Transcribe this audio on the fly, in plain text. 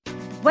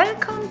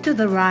Welcome to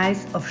the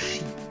Rise of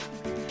She,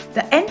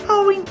 the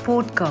empowering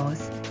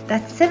podcast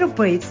that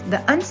celebrates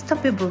the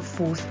unstoppable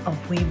force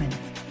of women.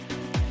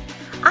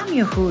 I'm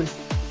your host,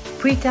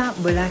 Preeta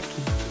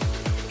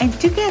Bolaki, and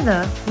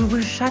together we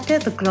will shatter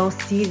the glass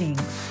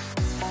ceilings,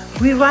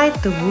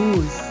 rewrite the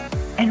rules,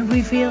 and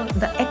reveal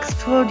the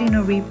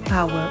extraordinary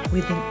power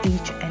within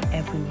each and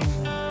every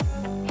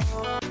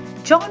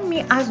woman. Join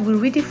me as we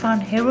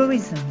redefine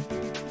heroism,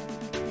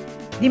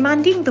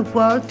 demanding the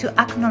world to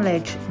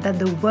acknowledge that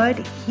the word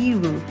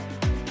hero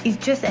is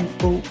just an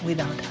O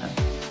without her.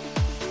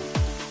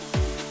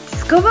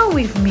 Discover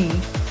with me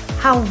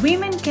how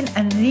women can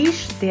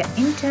unleash their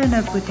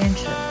internal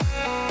potential,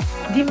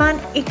 demand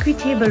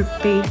equitable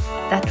pay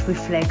that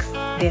reflects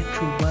their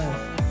true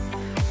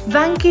worth,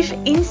 vanquish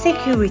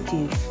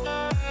insecurities,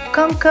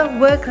 conquer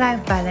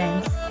work-life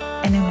balance,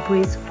 and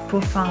embrace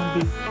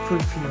profoundly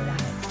fulfilled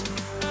lives.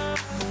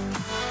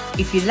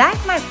 If you like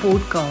my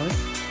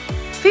podcast,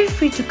 feel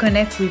free to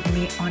connect with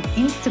me on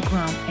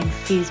Instagram and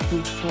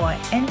Facebook for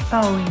an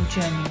empowering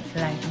journey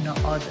like no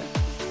other.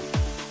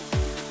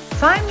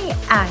 Find me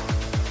at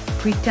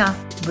Preeta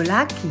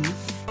Bolaki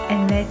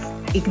and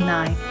let's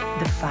ignite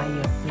the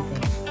fire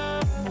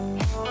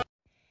within.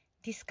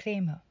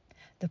 Disclaimer.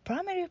 The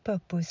primary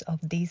purpose of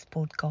this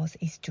podcast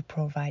is to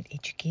provide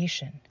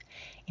education.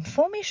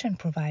 Information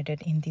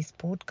provided in this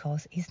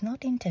podcast is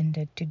not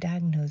intended to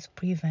diagnose,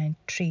 prevent,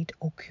 treat,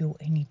 or cure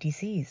any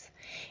disease.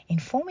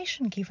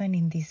 Information given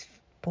in this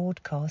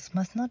podcast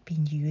must not be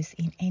used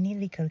in any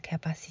legal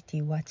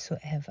capacity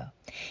whatsoever,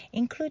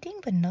 including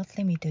but not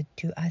limited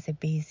to as a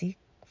basis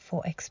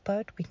for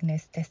expert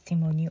witness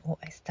testimony or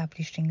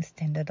establishing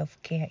standard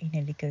of care in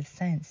a legal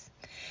sense.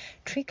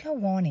 Trigger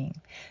warning.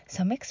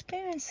 Some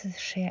experiences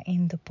shared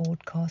in the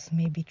podcast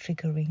may be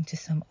triggering to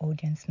some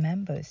audience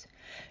members.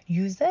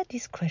 User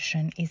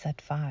discretion is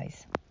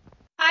advised.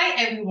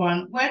 Hi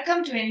everyone,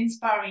 welcome to an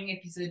inspiring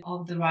episode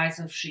of The Rise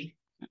of She.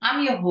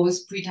 I'm your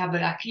host Preeta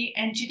Bolaki,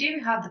 and today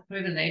we have the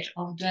privilege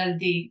of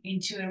delving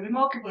into a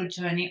remarkable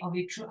journey of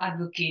a true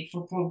advocate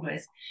for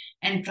progress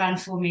and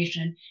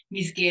transformation,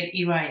 Meet Gayle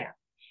Yerriah,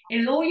 a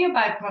lawyer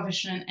by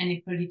profession and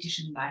a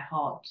politician by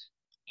heart.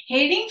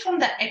 Hailing from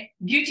the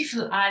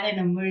beautiful island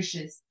of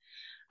Mauritius,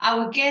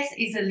 our guest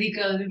is a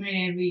legal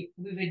luminary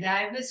with a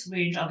diverse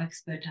range of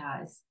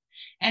expertise.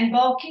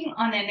 Embarking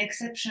on an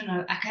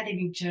exceptional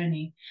academic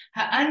journey,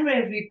 her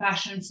unwavering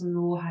passion for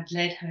law had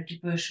led her to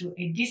pursue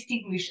a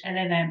distinguished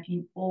LLM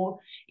in oil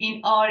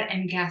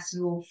and gas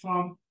law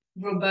from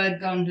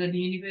Robert Gordon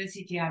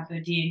University,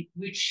 Aberdeen,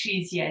 which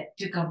she is yet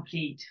to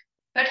complete.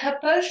 But her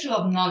pursuit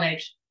of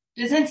knowledge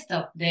doesn't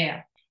stop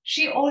there.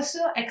 She also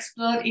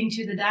explored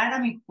into the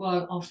dynamic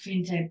world of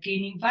fintech,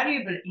 gaining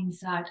valuable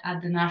insight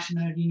at the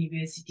National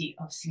University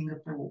of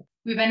Singapore.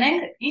 With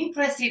an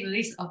impressive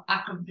list of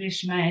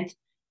accomplishments,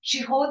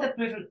 she holds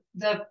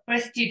the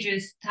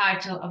prestigious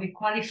title of a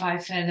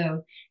qualified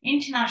fellow,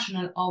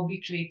 international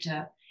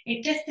arbitrator,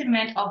 a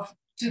testament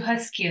to her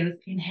skills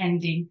in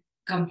handling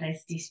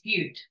complex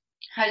disputes.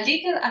 Her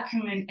legal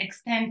acumen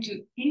extends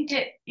to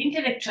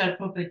intellectual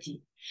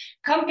property,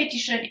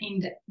 competition in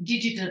the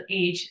digital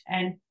age,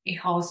 and a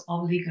host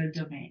of legal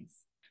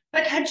domains.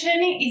 But her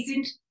journey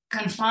isn't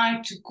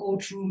confined to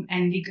courtroom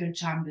and legal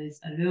chambers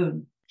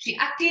alone. She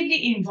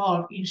actively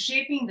involved in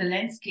shaping the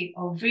landscape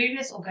of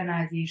various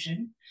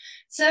organizations,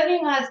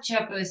 serving as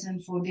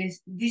chairperson for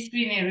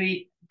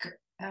disciplinary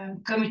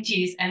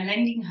committees and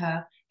lending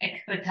her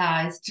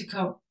expertise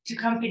to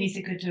company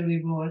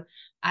secretary role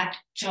at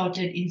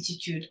Chartered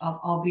Institute of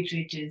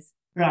Arbitrators,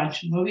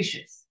 branch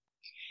Mauritius.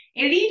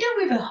 A leader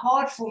with a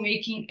heart for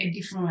making a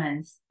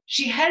difference,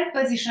 she held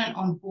positions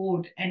on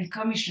board and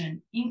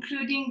commission,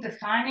 including the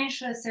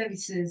Financial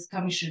Services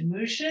Commission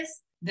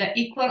Mauritius, the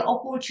Equal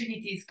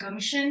Opportunities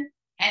Commission,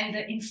 and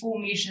the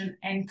Information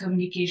and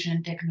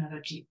Communication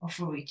Technology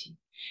Authority.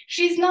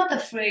 She is not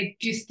afraid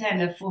to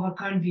stand up for her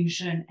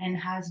conviction and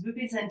has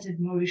represented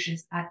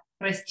Mauritius at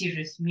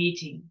prestigious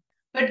meetings.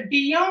 But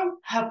beyond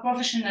her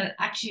professional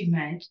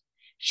achievement,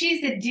 she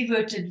is a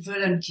devoted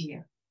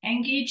volunteer,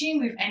 engaging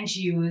with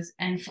NGOs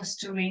and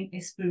fostering a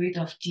spirit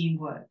of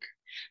teamwork.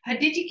 Her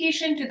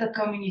dedication to the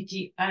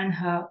community earned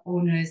her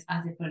honors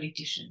as a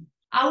politician.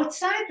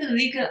 Outside the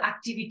legal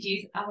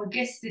activities, our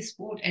guest is a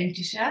sport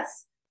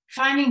enthusiast,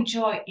 finding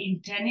joy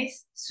in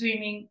tennis,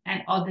 swimming,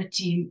 and other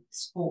team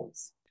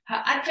sports.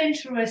 Her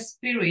adventurous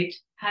spirit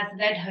has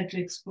led her to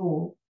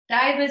explore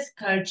diverse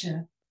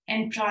culture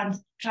and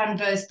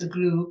traverse the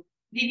globe,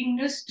 leaving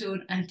no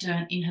stone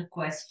unturned in her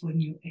quest for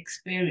new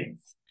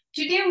experience.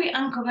 Today, we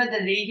uncover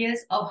the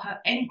layers of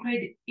her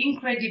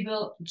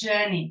incredible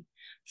journey,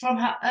 from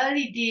her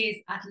early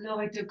days at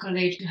Loreto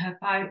College to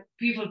her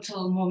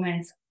pivotal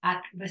moments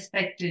at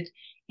respected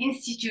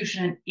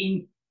institutions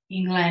in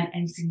England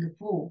and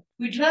Singapore.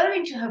 We delve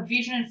into her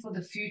vision for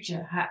the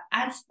future, her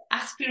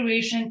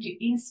aspiration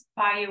to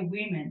inspire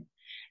women,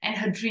 and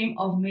her dream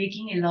of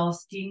making a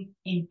lasting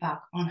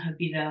impact on her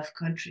beloved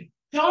country.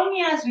 Join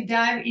me as we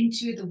dive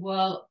into the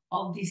world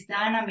of this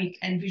dynamic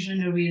and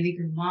visionary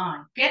legal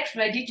mind. Get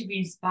ready to be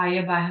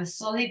inspired by her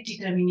solid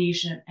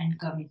determination and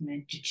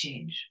commitment to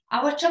change.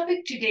 Our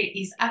topic today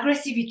is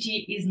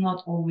aggressivity is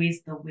not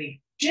always the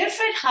way.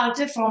 Jeffrey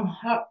Halter from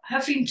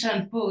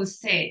Huffington Post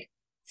said,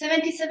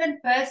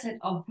 77%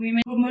 of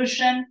women's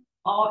promotion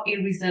are a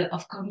result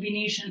of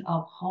combination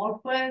of hard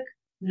work,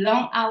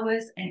 long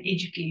hours, and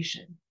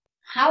education.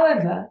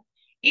 However,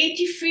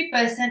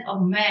 83%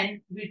 of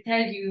men will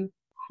tell you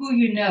who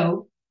you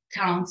know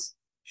counts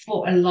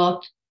for a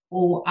lot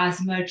or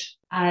as much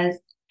as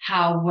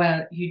how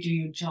well you do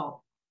your job.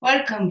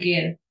 Welcome,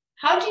 Gayle.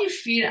 How do you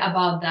feel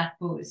about that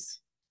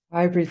post?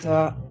 Hi,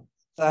 Prita.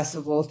 First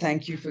of all,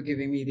 thank you for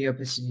giving me the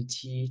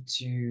opportunity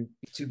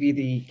to be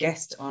the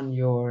guest on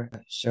your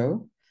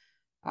show.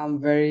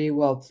 I'm very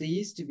well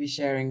pleased to be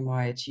sharing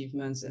my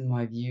achievements and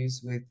my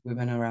views with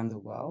women around the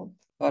world.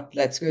 But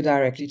let's go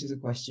directly to the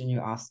question you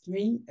asked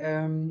me.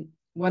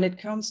 When it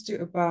comes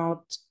to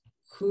about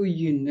who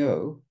you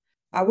know,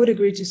 I would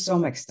agree to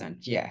some extent,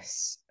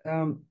 yes.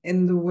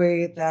 In the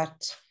way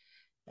that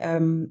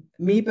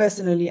me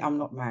personally, I'm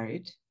not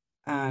married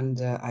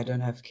and I don't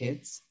have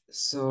kids.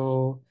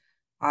 So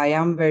I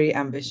am very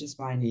ambitious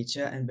by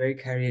nature and very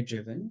career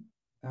driven.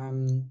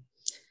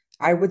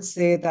 I would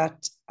say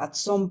that at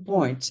some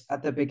point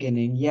at the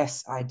beginning,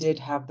 yes, I did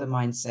have the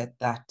mindset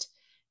that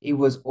it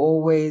was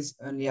always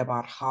only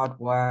about hard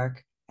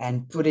work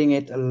and putting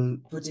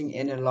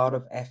in a lot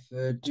of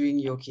effort, doing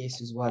your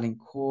cases well in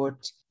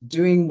court,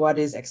 doing what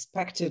is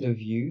expected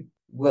of you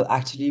will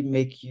actually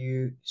make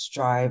you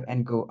strive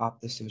and go up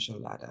the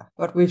social ladder.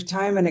 But with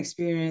time and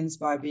experience,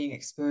 by being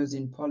exposed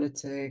in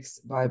politics,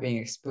 by being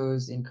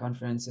exposed in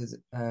conferences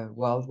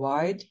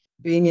worldwide,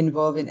 being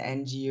involved in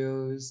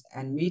NGOs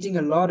and meeting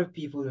a lot of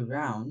people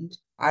around,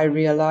 I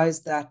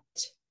realized that,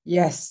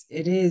 yes,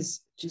 it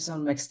is to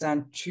some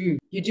extent true.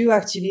 You do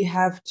actually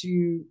have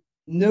to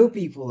know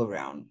people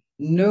around.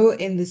 Know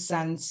in the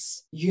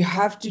sense you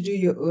have to do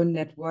your own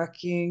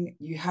networking.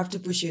 You have to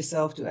push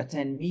yourself to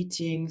attend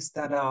meetings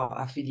that are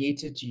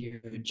affiliated to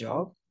your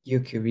job,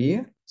 your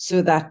career,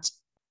 so that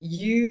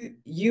you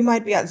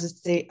might be at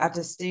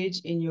a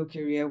stage in your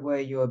career where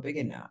you're a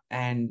beginner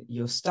and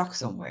you're stuck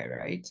somewhere,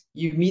 right?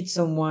 You meet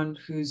someone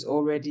who's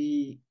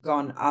already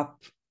gone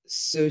up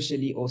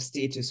socially or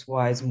status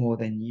wise more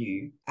than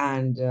you,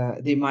 and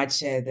they might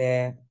share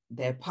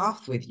their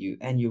path with you,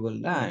 and you will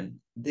learn.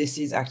 This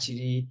is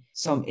actually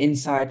some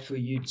insight for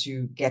you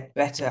to get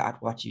better at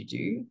what you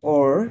do,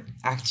 or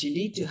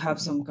actually to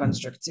have some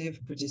constructive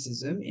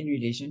criticism in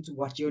relation to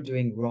what you're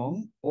doing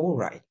wrong or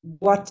right.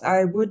 What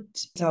I would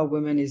tell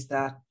women is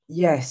that,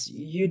 yes,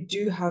 you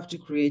do have to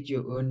create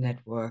your own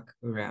network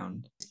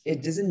around.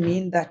 It doesn't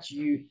mean that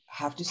you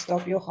have to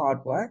stop your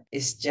hard work.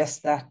 It's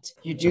just that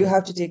you do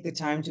have to take the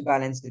time to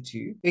balance the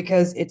two,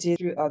 because it is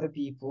through other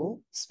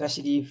people,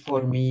 especially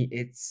for me,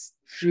 it's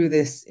through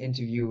this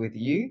interview with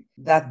you,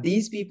 that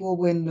these people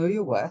will know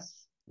your worth,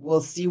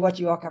 will see what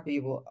you are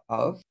capable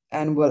of,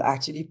 and will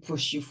actually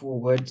push you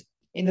forward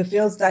in the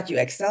fields that you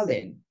excel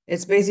in.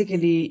 It's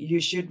basically, you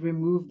should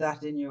remove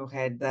that in your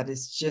head that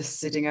is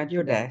just sitting at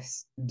your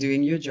desk,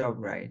 doing your job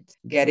right,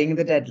 getting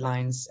the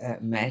deadlines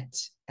met,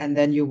 and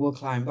then you will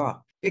climb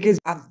up. Because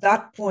at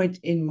that point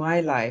in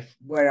my life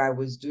where I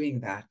was doing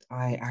that,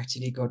 I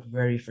actually got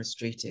very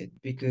frustrated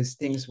because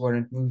things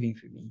weren't moving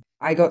for me.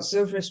 I got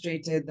so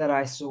frustrated that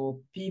I saw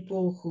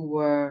people who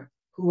were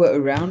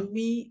around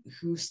me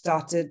who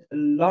started a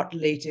lot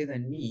later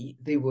than me.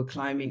 They were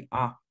climbing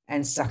up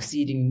and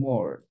succeeding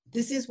more.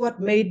 This is what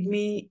made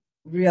me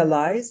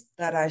realize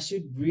that I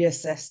should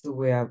reassess the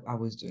way I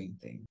was doing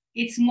things.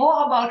 It's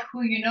more about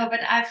who you know, but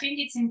I think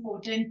it's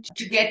important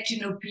to get to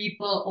know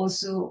people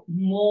also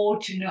more,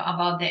 to know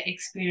about their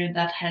experience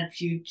that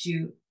helps you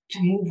to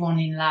move on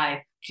in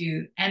life,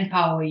 to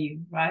empower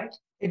you, right?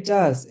 It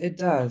does. It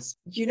does.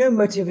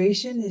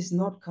 Motivation is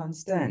not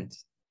constant.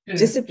 True.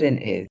 Discipline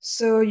is.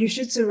 So you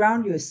should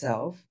surround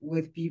yourself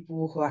with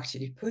people who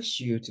actually push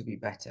you to be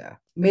better.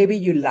 Maybe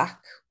you lack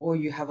or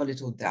you have a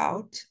little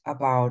doubt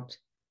about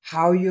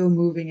how you're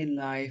moving in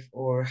life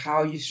or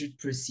how you should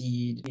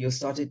proceed. You're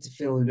starting to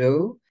feel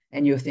low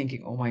and you're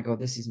thinking, oh my God,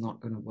 this is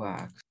not going to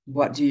work.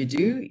 What do?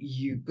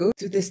 You go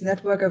to this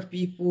network of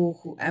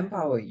people who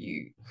empower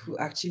you, who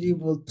actually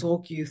will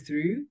talk you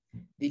through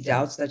the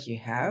doubts that you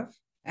have,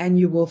 and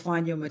you will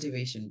find your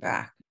motivation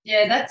back.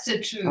 Yeah, that's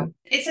so true.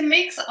 It's a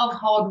mix of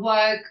hard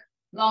work,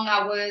 long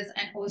hours,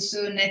 and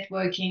also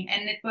networking.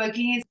 And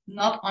networking is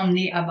not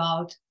only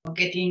about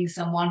getting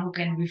someone who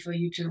can refer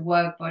you to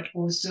work, but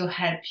also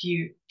help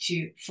you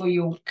for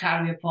your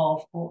career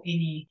path or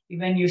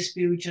even your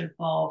spiritual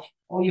path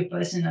or your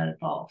personal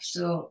path.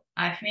 So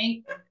I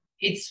think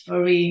it's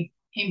very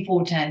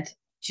important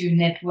to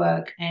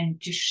network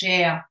and to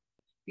share,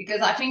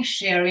 because I think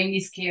sharing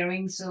is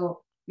caring.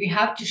 So we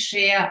have to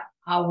share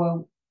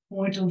our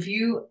point of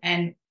view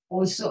and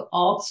also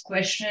ask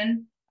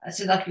questions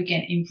so that we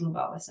can improve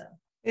ourselves.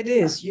 It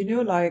is,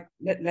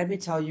 let me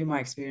tell you my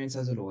experience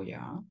as a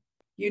lawyer.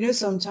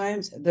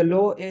 Sometimes the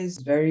law is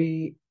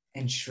very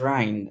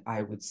enshrined,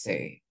 I would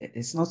say.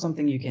 It's not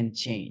something you can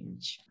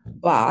change.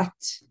 But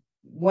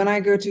when I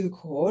go to the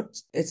court,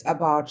 it's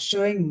about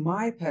showing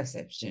my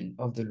perception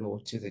of the law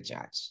to the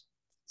judge.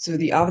 So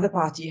the other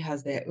party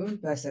has their own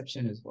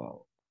perception as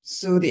well.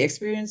 So the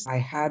experience I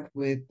had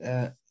with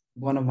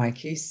one of my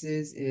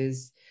cases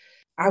is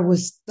I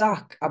was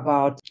stuck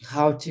about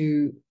how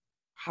to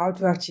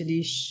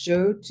actually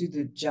show to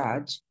the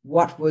judge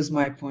what was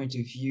my point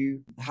of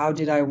view. How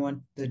did I want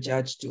the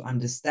judge to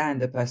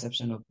understand the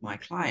perception of my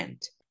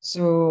client?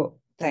 So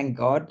thank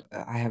God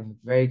I have a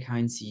very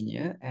kind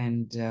senior,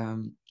 and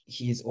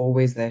he is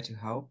always there to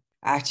help.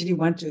 I actually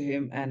went to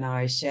him and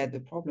I shared the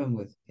problem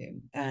with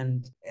him.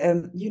 And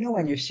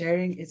when you're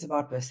sharing, it's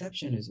about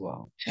perception as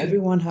well. True.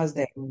 Everyone has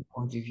their own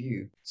point of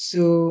view.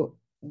 So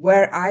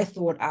where I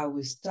thought I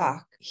was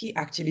stuck, he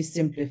actually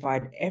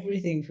simplified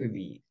everything for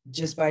me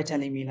just by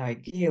telling me,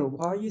 like, Gayle,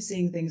 why are you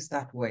seeing things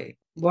that way?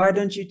 Why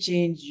don't you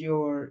change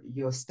your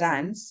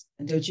stance?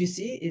 And don't you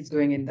see it's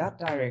going in that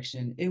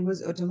direction? It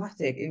was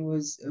automatic. It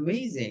was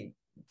amazing.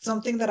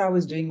 Something that I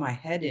was doing my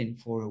head in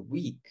for a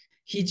week.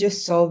 He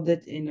just solved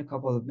it in a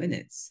couple of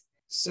minutes.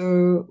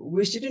 So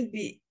we shouldn't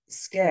be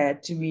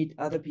scared to meet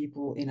other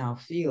people in our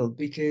field,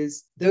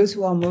 because those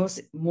who are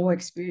more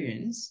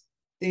experienced,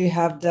 they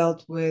have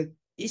dealt with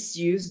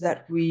issues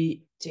that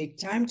we take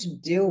time to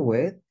deal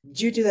with.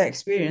 Due to their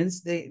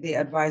experience, they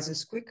advise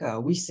us quicker.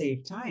 We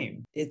save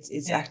time.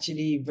 It's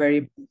actually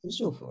very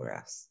beneficial for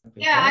us.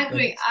 Yeah, I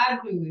agree. I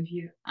agree with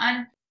you.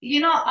 And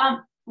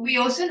we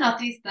also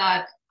noticed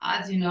that,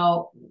 as you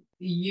know,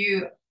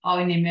 you are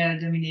in a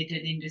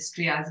male-dominated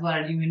industry as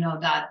well. You know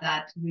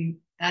that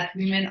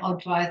women are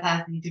twice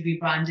as need to be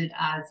branded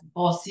as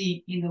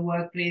bossy in the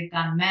workplace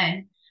than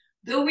men.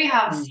 Though we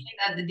have seen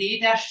that the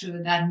data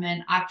show that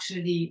men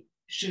actually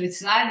show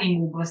slightly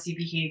more bossy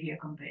behavior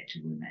compared to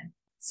women.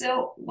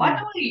 So what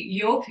are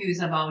your views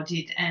about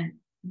it? And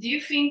do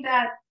you think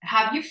that,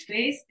 have you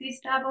faced this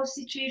type of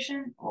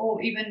situation,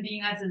 or even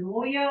being as a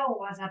lawyer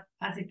or as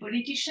a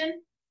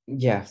politician?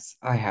 Yes,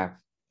 I have.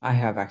 I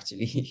have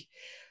actually.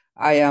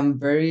 I am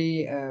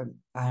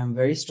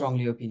very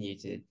strongly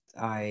opinionated.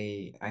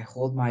 I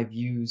hold my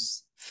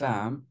views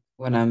firm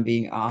when I'm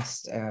being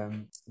asked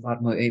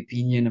about my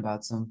opinion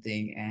about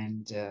something,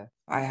 and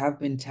I have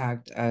been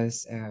tagged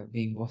as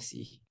being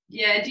bossy.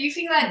 Yeah, do you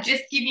think that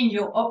just giving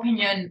your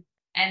opinion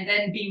and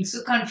then being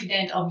so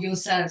confident of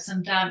yourself,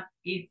 sometimes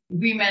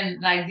women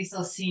like this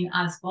are seen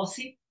as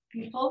bossy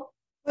people?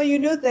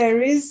 Well,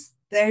 there is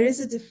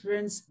a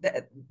difference.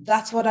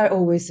 That's what I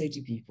always say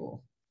to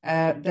people.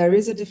 There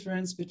is a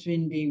difference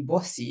between being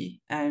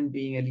bossy and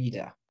being a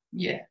leader.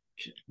 Yeah,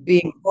 true.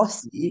 Being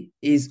bossy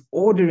is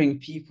ordering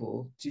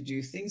people to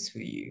do things for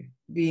you.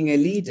 Being a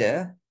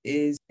leader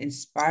is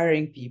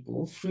inspiring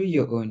people through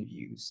your own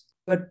views.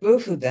 But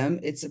both of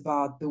them, it's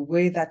about the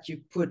way that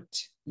you put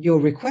your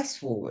request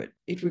forward.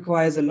 It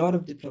requires a lot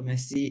of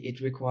diplomacy. It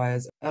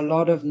requires a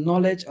lot of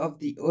knowledge of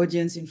the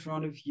audience in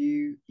front of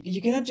you.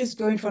 You cannot just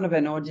go in front of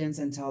an audience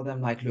and tell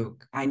them, like,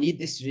 look, I need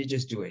this to do,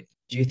 just do it.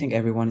 Do you think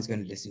everyone is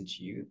going to listen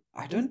to you?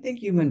 I don't think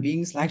human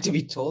beings like to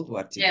be told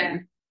what to do.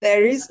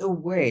 There is a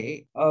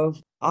way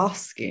of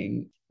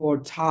asking for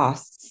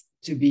tasks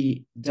to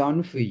be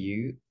done for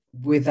you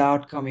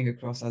without coming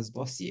across as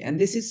bossy. And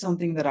this is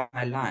something that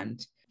I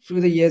learned through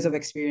the years of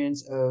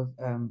experience of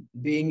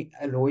being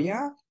a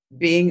lawyer,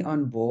 being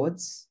on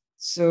boards.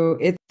 So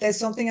there's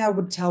something I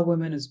would tell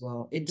women as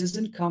well. It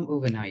doesn't come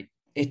overnight.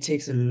 It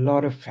takes a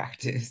lot of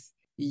practice.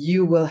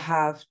 You will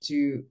have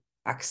to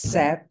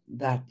accept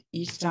that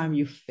each time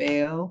you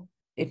fail,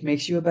 it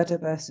makes you a better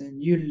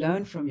person. You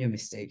learn from your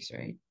mistakes,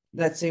 right?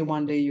 Let's say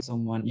one day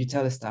you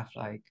tell a staff,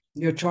 like,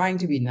 you're trying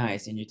to be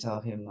nice, and you tell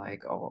him,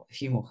 like, oh,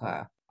 him or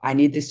her, I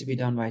need this to be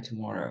done by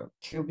tomorrow.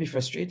 He'll be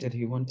frustrated.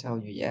 He won't tell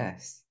you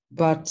yes.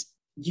 But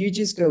you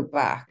just go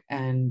back,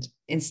 and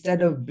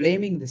instead of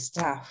blaming the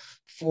staff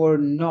for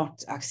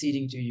not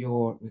acceding to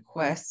your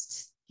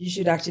requests, you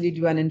should actually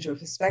do an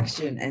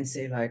introspection and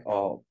say, like,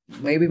 oh,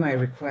 maybe my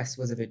request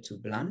was a bit too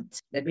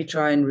blunt. Let me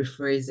try and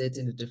rephrase it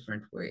in a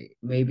different way.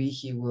 Maybe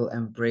he will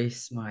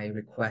embrace my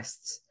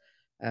requests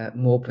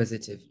more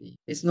positively.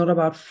 It's not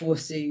about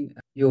forcing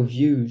your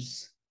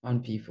views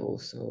on people.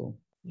 So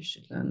you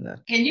should learn that.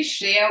 Can you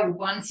share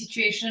one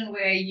situation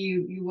where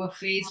you were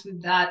faced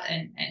with that,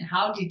 and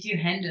how did you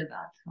handle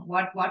that?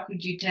 What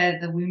would you tell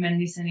the women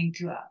listening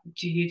to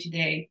you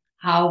today,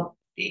 how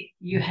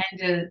you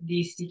handle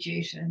this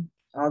situation?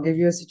 I'll give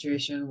you a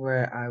situation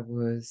where I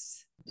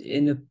was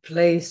in a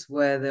place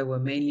where there were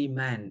mainly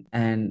men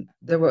and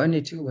there were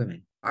only two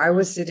women. I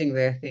was sitting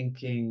there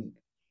thinking,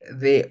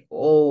 they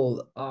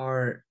all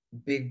are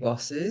big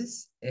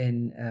bosses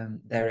in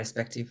their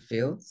respective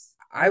fields.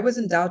 I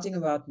wasn't doubting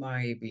about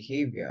my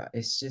behavior.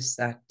 It's just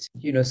that,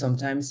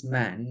 sometimes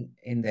men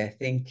in their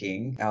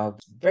thinking are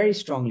very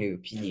strongly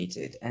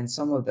opinionated. And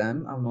some of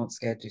them, I'm not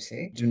scared to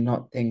say, do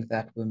not think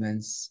that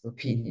women's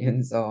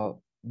opinions are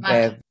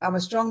Bev. I'm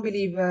a strong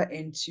believer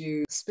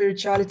into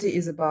spirituality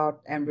is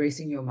about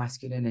embracing your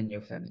masculine and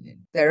your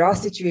feminine. There are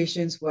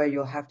situations where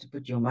you'll have to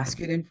put your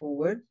masculine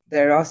forward.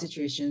 There are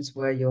situations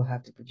where you'll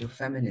have to put your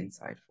feminine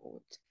side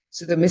forward.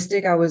 So the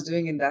mistake I was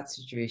doing in that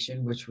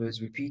situation, which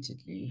was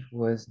repeatedly,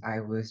 was I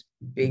was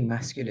being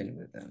masculine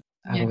with them.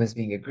 I was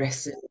being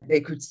aggressive.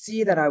 They could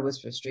see that I was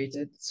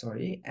frustrated,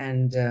 sorry,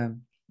 and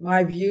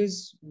my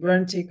views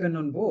weren't taken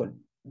on board.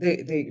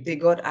 They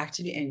got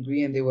actually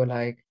angry and they were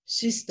like,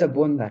 she's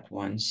stubborn, that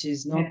one.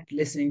 She's not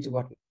listening to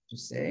what we have to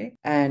say.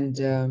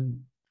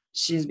 And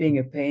she's being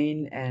a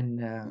pain.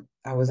 And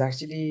I was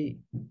actually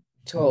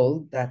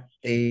told that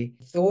they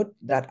thought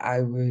that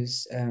I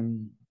was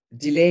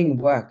delaying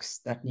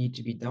works that need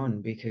to be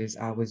done because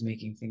I was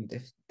making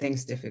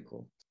things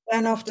difficult.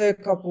 And after a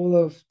couple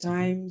of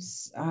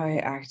times, I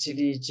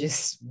actually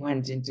just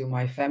went into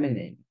my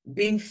feminine.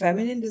 Being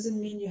feminine doesn't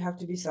mean you have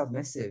to be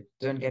submissive.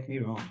 Don't get me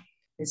wrong.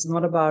 It's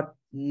not about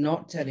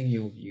not telling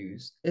your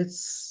views.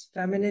 It's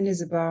feminine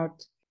is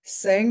about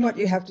saying what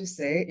you have to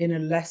say in a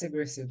less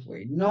aggressive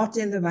way, not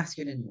in the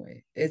masculine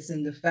way. It's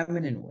in the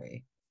feminine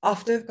way.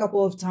 After a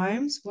couple of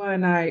times,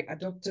 when I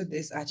adopted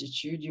this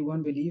attitude, you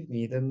won't believe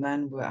me, the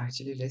men were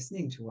actually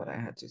listening to what I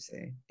had to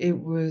say. It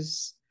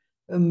was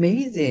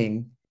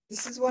amazing.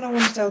 This is what I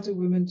want to tell to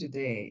women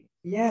today.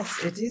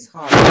 Yes, it is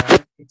hard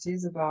work. It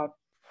is about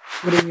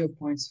putting your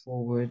points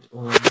forward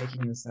or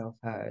making yourself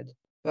heard.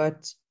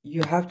 But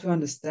you have to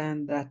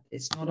understand that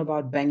it's not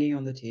about banging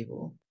on the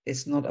table.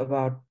 It's not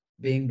about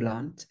being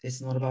blunt. It's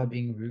not about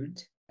being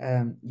rude.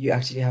 You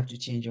actually have to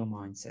change your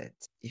mindset.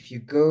 If you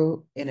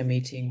go in a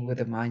meeting with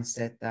a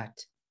mindset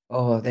that,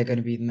 oh, they're going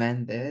to be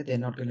men there, they're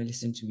not going to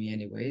listen to me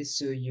anyway,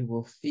 so you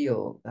will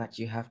feel that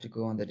you have to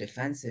go on the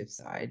defensive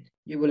side.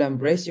 You will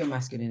embrace your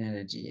masculine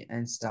energy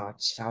and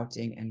start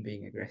shouting and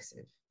being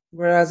aggressive.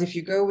 Whereas if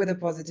you go with a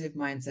positive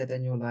mindset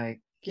and you're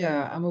like,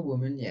 yeah, I'm a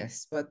woman,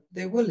 yes, but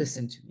they will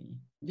listen to me.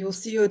 You'll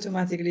see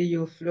automatically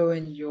you'll flow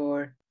in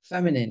your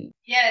feminine.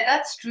 Yeah,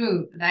 that's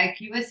true.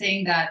 Like you were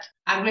saying that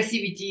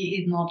aggressivity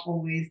is not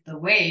always the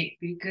way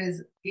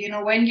because,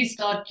 when you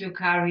start your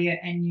career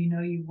and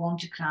you want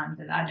to climb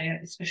the ladder,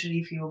 especially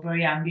if you're a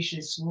very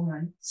ambitious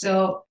woman.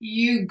 So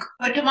you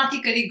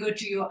automatically go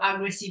to your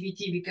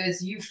aggressivity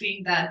because you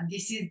think that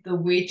this is the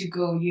way to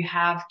go. You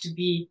have to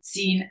be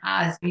seen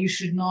as you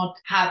should not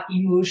have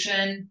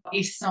emotion.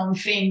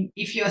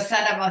 If you're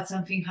sad about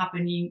something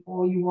happening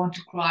or you want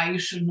to cry, you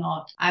should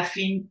not. I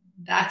think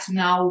that's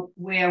now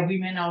where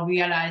women are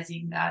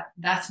realizing that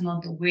that's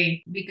not the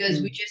way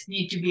because we just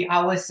need to be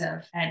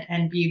ourselves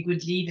and be a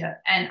good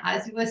leader. And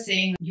as you were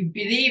saying, you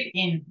believe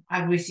in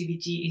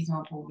aggressivity is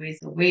not always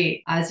the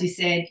way. As you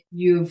said,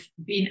 you've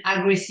been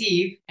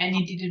aggressive and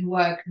it didn't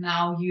work.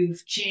 Now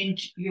you've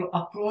changed your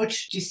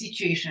approach to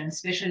situations,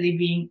 especially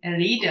being a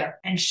leader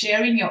and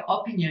sharing your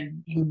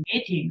opinion in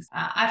meetings.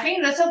 I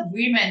think lots of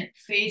women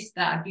face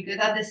that because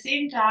at the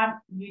same time,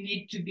 you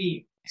need to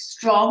be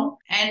strong,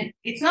 and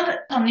it's not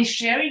only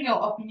sharing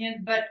your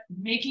opinion but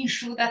making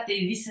sure that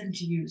they listen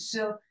to you.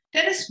 So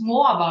tell us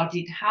more about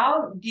it.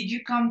 How did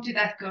you come to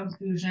that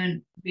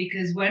conclusion?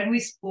 Because when we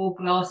spoke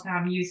last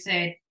time, you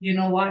said, you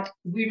know what,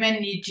 women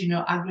need to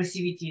know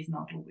aggressivity is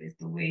not always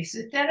the way.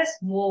 So tell us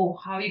more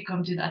how you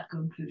come to that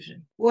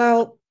conclusion.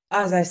 Well,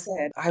 as I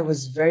said, I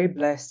was very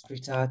blessed,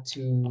 Rita,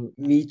 to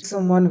meet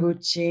someone who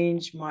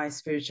changed my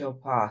spiritual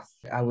path.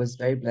 I was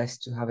very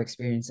blessed to have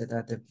experienced it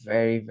at a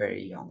very,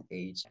 very young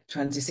age.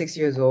 26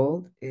 years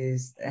old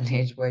is an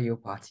age where you're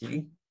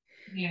partying.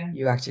 Yeah.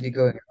 You're actually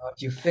going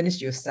out, you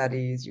finished your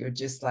studies, you're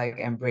just like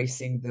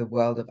embracing the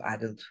world of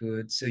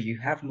adulthood. So you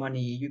have money,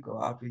 you go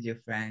out with your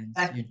friends,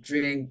 you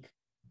drink,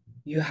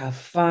 you have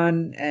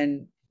fun,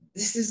 and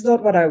this is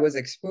not what I was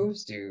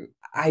exposed to.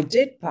 I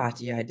did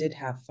party, I did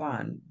have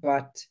fun,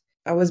 but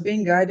I was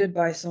being guided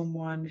by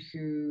someone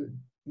who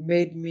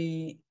made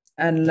me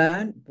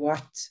unlearn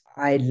what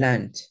I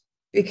learned.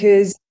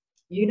 Because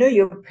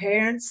your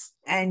parents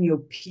and your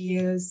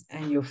peers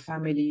and your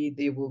family,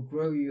 they will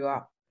grow you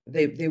up.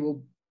 They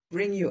will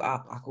bring you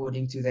up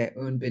according to their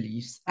own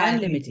beliefs and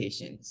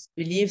limitations.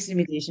 Beliefs,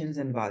 limitations,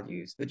 and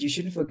values. But you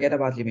shouldn't forget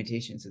about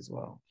limitations as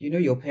well.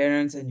 Your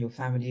parents and your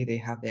family, they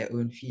have their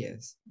own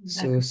fears.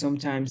 So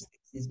sometimes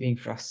is being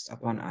thrust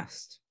upon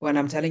us. When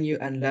I'm telling you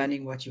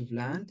unlearning what you've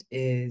learned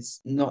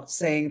is not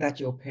saying that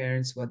your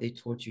parents, what they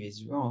taught you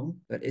is wrong,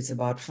 but it's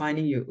about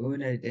finding your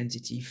own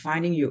identity,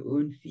 finding your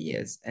own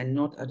fears, and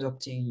not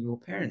adopting your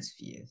parents'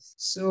 fears.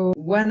 So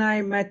when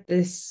I met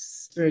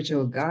this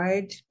spiritual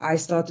guide, I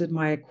started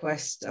my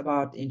quest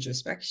about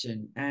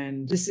introspection.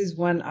 And this is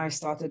when I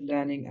started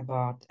learning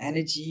about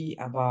energy,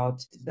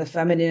 about the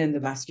feminine and the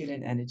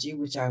masculine energy,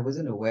 which I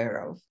wasn't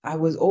aware of. I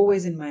was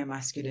always in my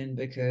masculine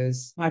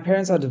because my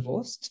parents are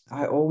divorced.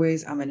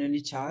 I'm an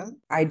only child.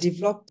 I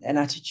developed an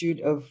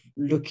attitude of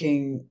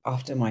looking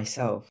after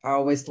myself. I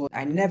always thought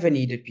I never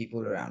needed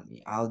people around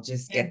me. I'll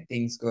just get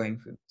things going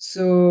for me.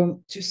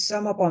 So to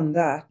sum up on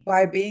that,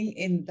 by being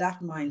in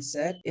that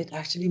mindset, it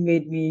actually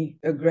made me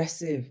aggressive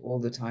aggressive all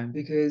the time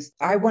because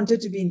I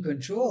wanted to be in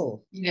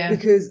control. Yeah.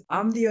 Because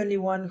I'm the only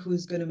one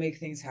who's going to make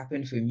things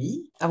happen for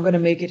me. I'm going to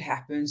make it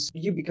happen. So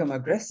you become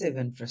aggressive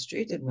and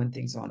frustrated when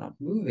things are not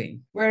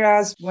moving.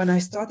 Whereas when I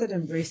started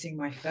embracing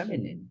my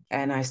feminine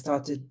and I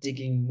started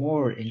digging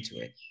more into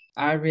it,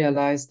 I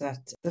realized that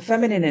the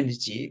feminine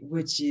energy,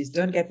 which is,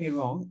 don't get me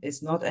wrong,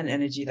 it's not an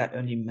energy that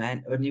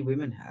only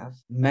women have.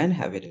 Men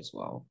have it as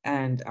well.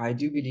 And I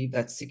do believe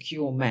that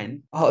secure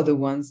men are the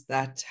ones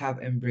that have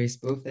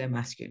embraced both their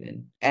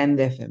masculine and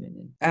their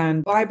feminine.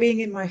 And by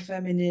being in my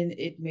feminine,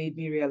 it made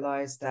me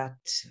realize that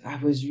I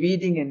was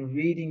reading and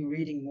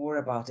reading more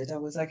about it. I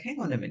was like,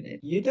 hang on a minute.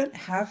 You don't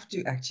have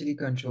to actually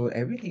control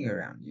everything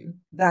around you.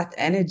 That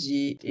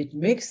energy, it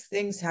makes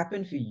things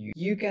happen for you.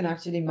 You can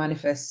actually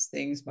manifest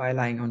things by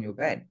lying on your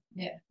bed.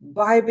 Yeah.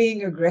 By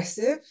being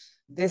aggressive,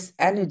 this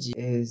energy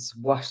is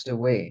washed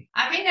away.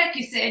 I think, like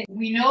you said,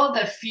 we know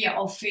the fear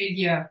of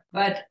failure,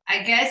 but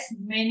I guess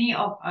many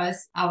of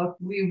us,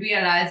 we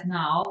realize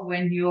now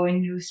when you're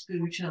in your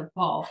spiritual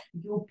path,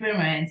 your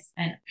parents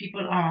and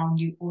people around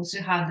you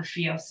also have the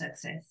fear of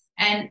success.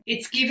 And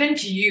it's given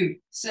to you.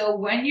 So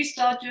when you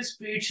start your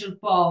spiritual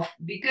path,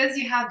 because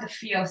you have the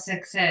fear of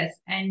success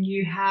and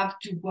you have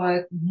to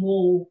work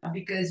more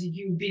because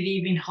you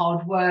believe in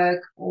hard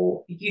work,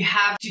 or you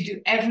have to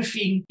do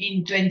everything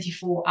in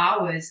 24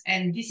 hours.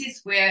 And this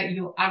is where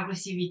your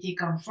aggressivity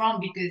comes from,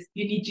 because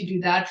you need to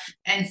do that.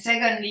 And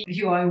secondly,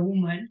 you are a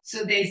woman.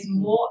 So there's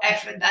more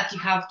effort that you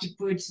have to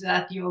put so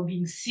that you're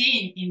being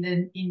seen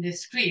in the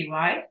street,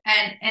 right?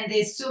 And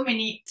there's so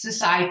many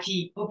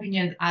society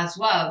opinions as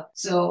well.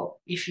 So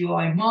if you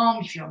are a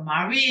mom, if you're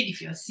married,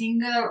 if you're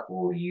single,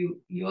 or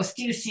you're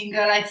still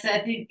single at a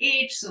certain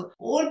age. So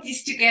all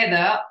this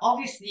together,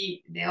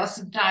 obviously, there are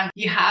sometimes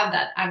you have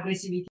that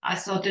aggressivity. I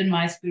started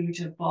my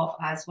spiritual path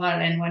as well.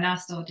 And when I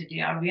started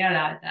it, I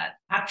realized that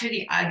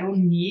actually I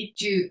don't need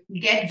to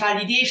get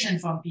validation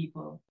from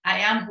people. I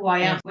am who I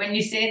am. When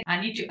you say I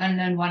need to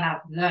unlearn what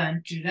I've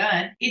learned to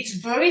learn, it's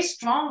very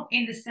strong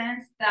in the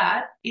sense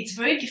that it's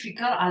very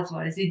difficult as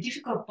well. It's a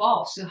difficult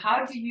path. So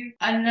how do you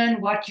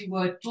unlearn what you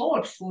were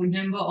taught for a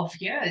number of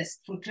years,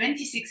 for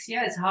 26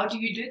 years? How do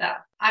you do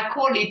that? I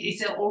call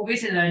it's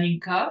always a learning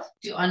curve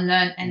to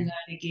unlearn and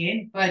learn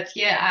again. But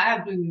yeah,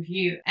 I agree with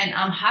you. And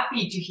I'm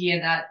happy to hear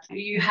that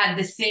you had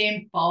the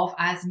same path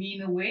as me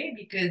in a way,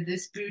 because the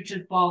spiritual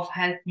path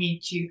helped me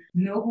to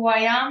know who I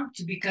am,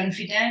 to be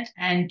confident,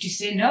 and to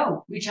say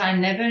no, which I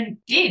never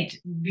did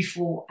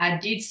before. I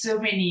did so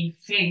many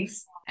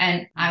things.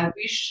 And I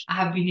wish I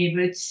have been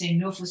able to say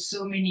no for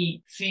so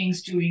many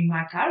things during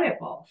my career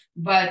path.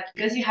 But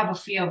because you have a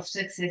fear of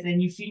success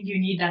and you think you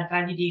need that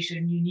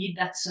validation, you need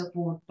that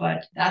support,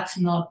 but that's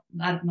not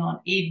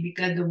it,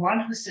 because the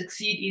one who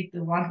succeeds is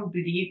the one who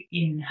believes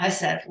in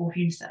herself or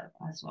himself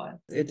as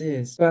well. It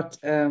is. But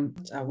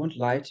I won't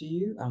lie to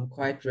you. I'm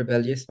quite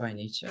rebellious by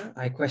nature.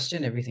 I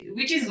question everything.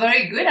 Which is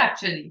very good,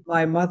 actually.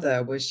 My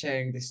mother was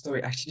sharing this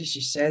story. Actually, she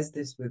shares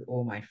this with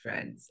all my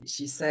friends.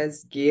 She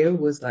says Gayle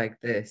was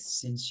like this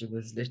since she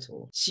was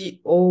little. She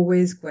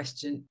always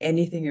questioned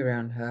anything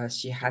around her.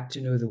 She had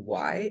to know the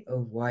why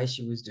of why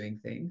she was doing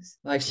things.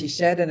 Like, she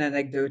shared an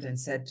anecdote and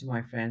said to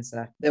my friends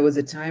that there was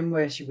a time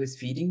where she was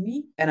feeding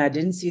me and I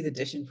didn't see the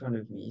dish in front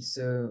of me.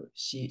 So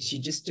she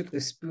just took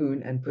the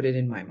spoon and put it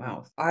in my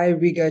mouth. I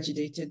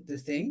regurgitated the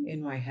thing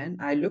in my hand.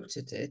 I looked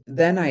at it.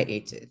 Then I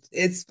ate it.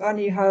 It's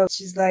funny how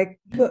she's like,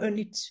 you were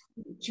only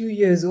 2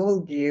 years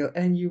old, Gayle,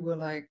 and you were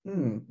like,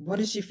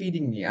 what is she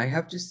feeding me? I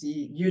have to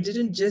see. You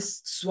didn't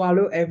just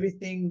swallow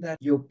everything that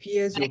your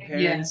peers, your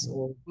parents,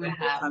 or your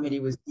family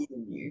was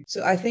feeding you.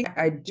 So I think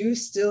I do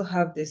still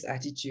have this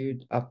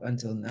attitude up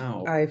until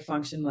now. I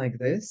function like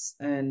this,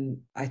 and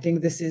I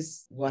think this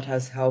is what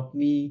has helped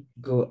me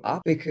go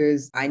up,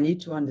 because I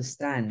need to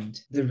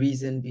understand the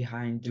reason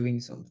behind doing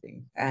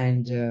something.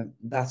 And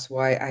that's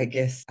why I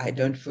guess I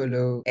don't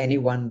follow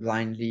anyone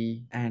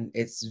blindly, and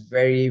it's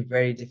very,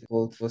 very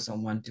difficult for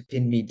someone to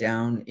pin me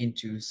down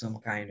into some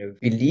kind of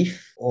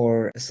belief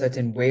or a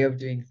certain way of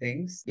doing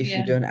things if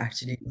you don't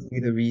actually see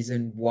the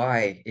reason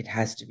why it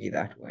has to be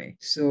that way.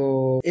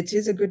 So it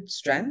is a good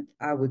strength,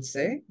 I would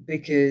say,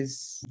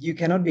 because you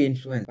cannot be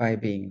influenced by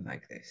being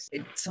like this.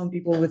 Some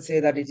people would say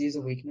that it is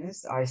a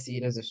weakness. I see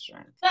it as a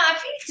strength. No, I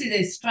think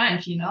it's a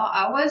strength,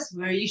 I was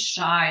very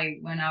shy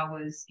when I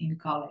was in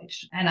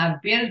college, and I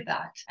built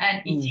that,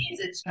 and it is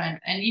a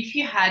strength. And if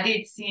you had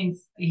it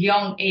since a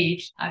young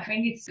age, I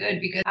think it's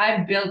good, because I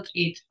built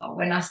it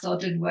when I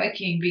started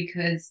working,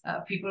 because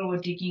people were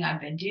taking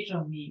advantage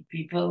of me.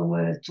 People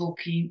were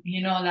talking,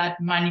 that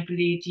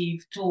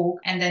manipulative talk,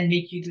 and then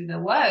make you do the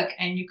work,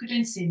 and you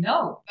couldn't say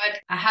no. But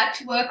I had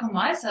to work on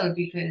myself,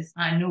 because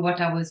I knew what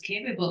I was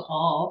capable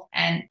of,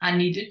 and I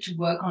needed to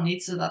work on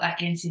it so that I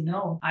can say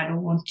no, I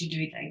don't want to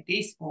do it like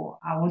this, or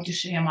I want to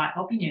share my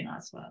opinion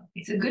as well.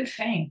 It's a good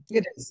thing.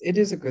 It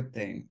is a good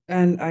thing.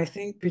 And I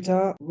think,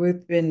 Peter,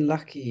 we've been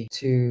lucky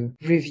to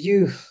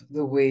review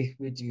the way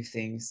we do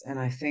things. And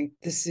I think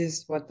this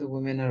is what the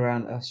women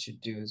around us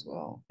should do as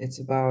well. It's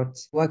about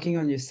working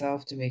on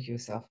yourself to make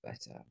yourself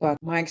better. But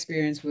my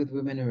experience with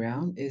women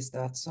around is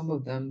that some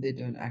of them, they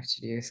don't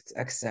actually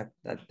accept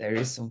that there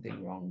is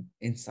something wrong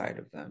inside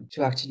of them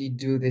to actually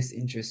do this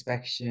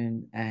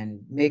introspection and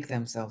make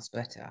themselves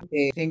better.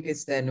 They think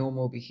it's their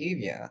normal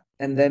behavior.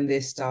 And then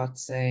they start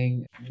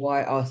saying,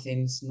 why are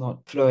things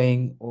not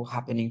flowing or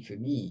happening for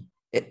me?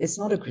 It's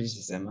not a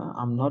criticism.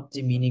 I'm not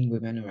demeaning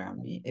women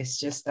around me. It's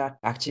just that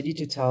actually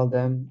to tell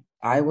them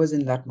I was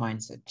in that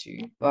mindset too.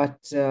 But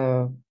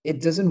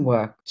it doesn't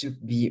work to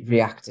be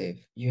reactive.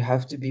 You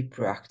have to be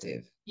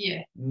proactive.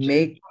 Yeah.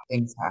 Make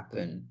things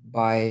happen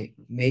by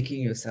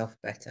making yourself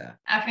better.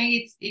 I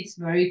think it's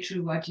very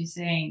true what you're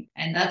saying.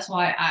 And that's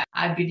why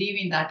I believe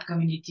in that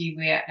community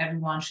where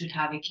everyone should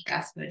have a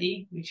kick-ass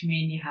buddy, which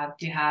means you have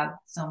to have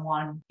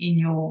someone in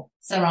your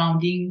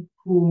surrounding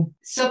who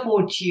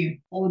support you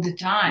all the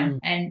time.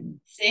 And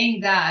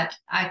saying that,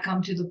 I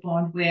come to the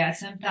point where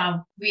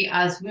sometimes we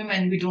as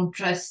women, we don't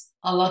trust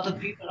a lot of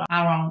people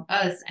around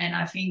us. And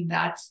I think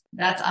that's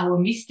our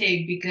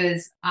mistake,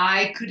 because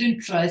I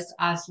couldn't trust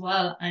as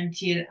well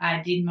until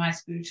I did my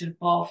spiritual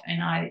path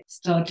and I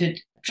started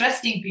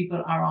trusting people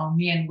around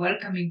me and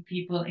welcoming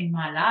people in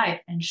my life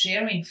and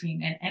sharing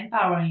things and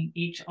empowering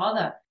each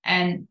other.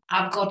 And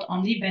I've got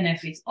only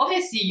benefits.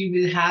 Obviously, you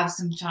will have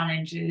some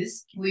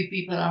challenges with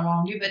people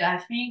around you, but I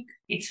think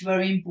it's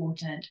very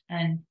important.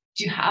 And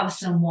to have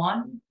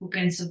someone who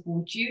can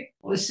support you.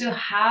 Also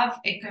have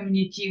a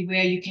community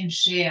where you can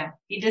share.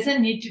 It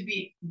doesn't need to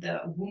be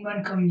the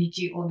woman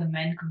community or the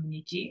men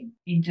community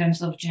in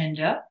terms of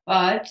gender,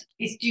 but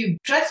it's to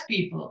trust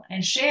people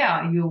and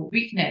share your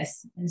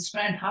weakness and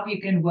strength, how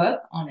you can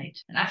work on it.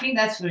 And I think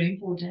that's very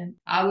important.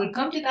 I will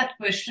come to that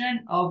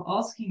question of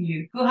asking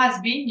you, who has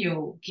been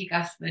your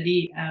kick-ass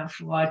buddy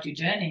throughout your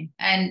journey?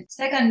 And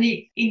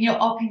secondly, in your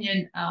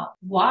opinion,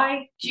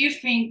 why do you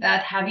think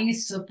that having a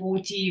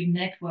supportive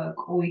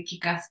network or a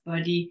kick-ass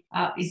buddy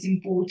is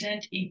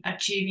important in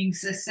achieving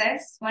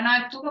success? When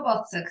I talk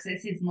about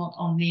success, it's not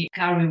only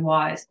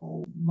career-wise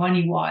or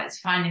money-wise,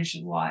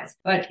 financial-wise,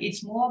 but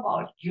it's more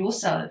about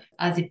yourself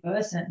as a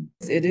person.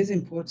 It is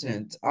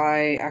important.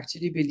 I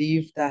actually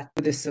believe that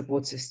the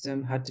support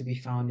system had to be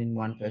found in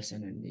one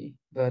person only,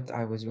 but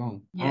I was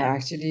wrong. I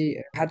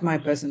actually had my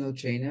personal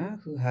trainer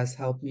who has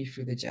helped me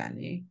through the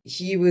journey.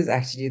 He was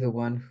actually the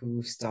one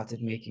who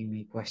started making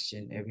me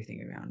question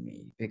everything around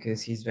me,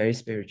 because he's very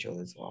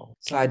spiritual as well.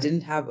 So I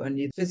didn't have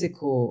only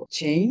physical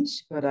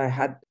change, but I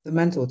had the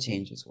mental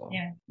change as well.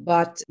 Yeah.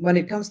 But when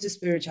it comes to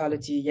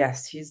spirituality,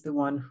 yes, he's the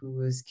one who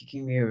was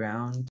kicking me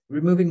around,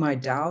 removing my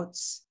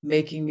doubts,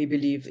 making me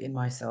believe in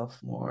myself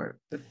more.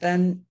 But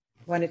then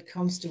when it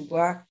comes to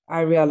work,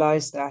 I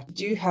realized that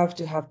you do have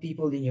to have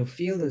people in your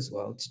field as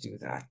well to do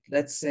that.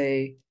 Let's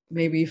say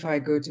maybe if I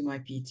go to my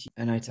PT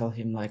and I tell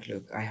him like,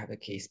 look, I have a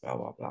case, blah,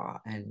 blah, blah,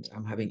 and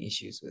I'm having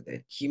issues with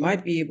it. He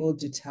might be able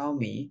to tell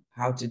me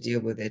how to deal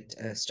with it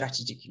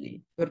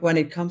strategically. But when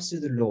it comes to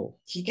the law,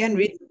 he can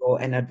read the law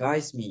and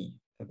advise me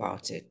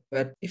about it.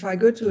 But if I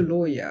go to a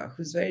lawyer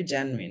who's very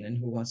genuine and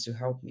who wants to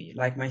help me,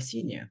 like my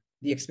senior,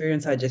 the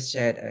experience I just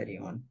shared early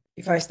on,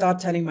 if I start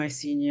telling my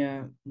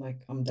senior, like,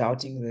 I'm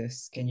doubting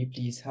this, can you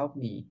please help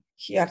me?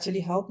 He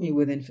actually helped me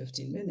within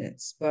 15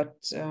 minutes. But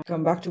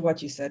come back to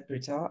what you said,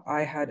 Britta,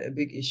 I had a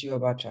big issue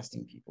about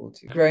trusting people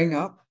too. Growing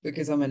up,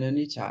 because I'm an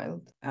only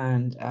child,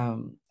 and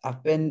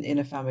I've been in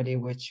a family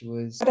which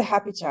was not a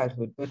happy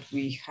childhood, but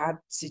we had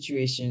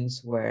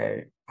situations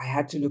where I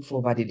had to look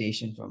for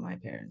validation from my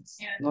parents.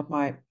 Not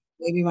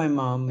maybe my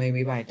mom,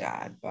 maybe my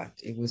dad, but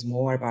it was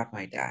more about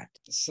my dad.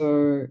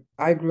 So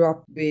I grew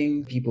up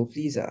being people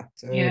pleaser.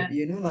 So,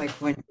 like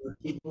when you're a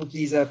people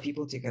pleaser,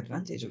 people take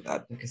advantage of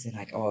that because they're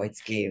like, oh,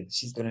 it's Gayle.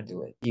 She's going to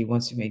do it. She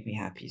wants to make me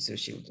happy, so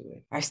she'll do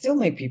it. I still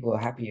make people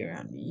happy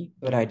around me,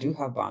 but I do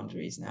have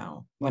boundaries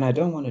now. When I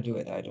don't want to do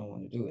it, I don't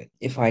want to do it.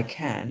 If I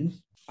can,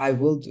 I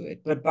will do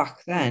it. But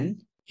back then,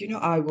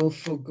 I will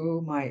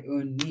forgo my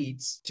own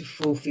needs to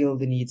fulfill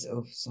the needs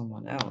of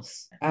someone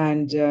else.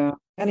 And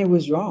it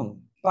was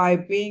wrong. By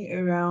being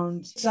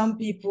around some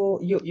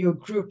people, your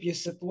group, your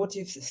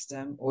supportive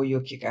system, or your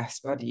kick-ass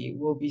buddy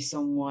will be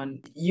someone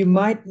you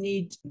might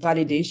need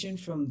validation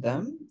from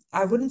them.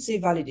 I wouldn't say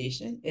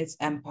validation, it's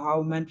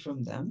empowerment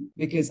from them,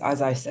 because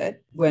as I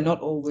said, we're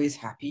not always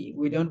happy.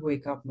 We don't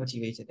wake up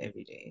motivated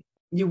every day.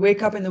 You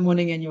wake up in the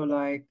morning and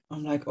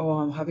I'm like, oh,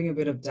 I'm having a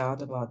bit of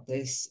doubt about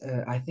this.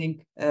 I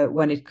think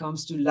when it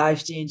comes to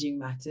life-changing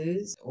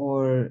matters,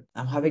 or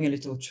I'm having a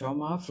little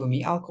trauma, for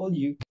me, I'll call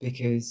you,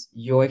 because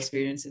your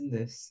experience in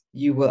this,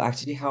 you will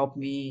actually help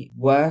me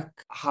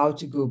work how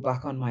to go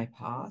back on my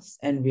past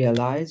and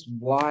realize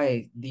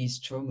why these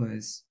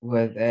traumas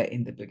were there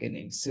in the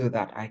beginning, so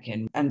that I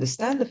can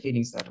understand the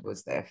feelings that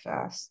was there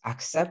first,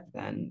 accept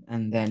them,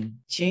 and then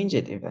change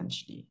it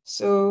eventually.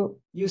 So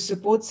your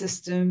support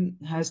system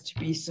has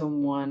to be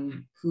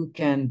someone who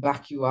can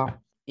back you up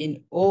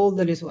in all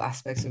the little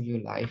aspects of your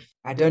life.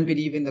 I don't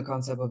believe in the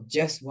concept of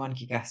just one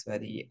kick-ass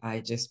buddy. I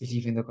just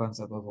believe in the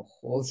concept of a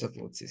whole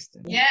support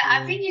system. Yeah,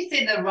 I think you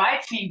said the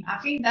right thing. I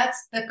think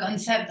that's the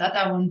concept that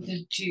I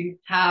wanted to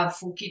have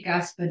for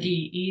Kick-Ass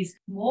Buddy is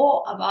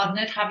more about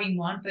not having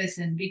one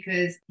person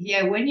because,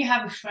 yeah, when you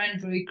have a friend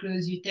very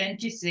close, you tend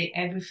to say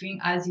everything.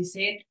 As you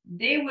said,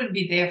 they will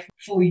be there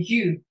for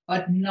you,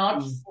 but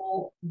not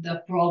for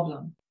the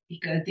problem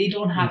because they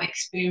don't have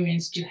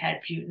experience to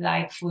help you.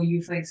 Like for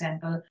you, for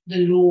example,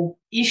 the law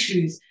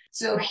issues.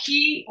 So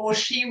he or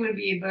she will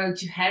be able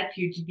to help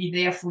you to be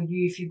there for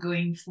you if you're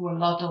going through a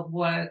lot of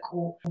work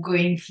or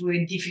going through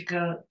a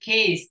difficult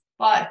case,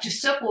 but to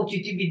support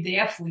you, to be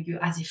there for you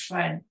as a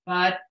friend,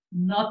 but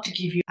not to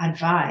give you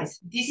advice.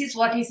 This is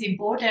what is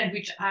important,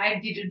 which I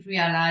didn't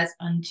realize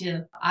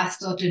until I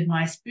started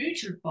my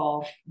spiritual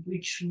path,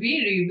 which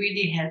really,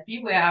 really helped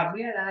me, where I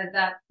realized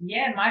that,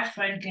 yeah, my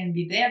friend can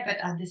be there, but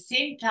at the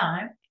same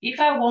time, if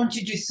I want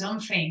to do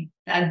something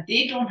that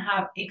they don't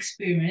have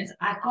experience,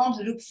 I can't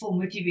look for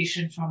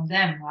motivation from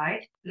them,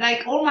 right?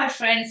 Like all my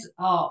friends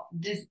are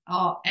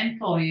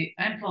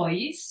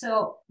employees.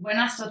 So when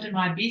I started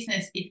my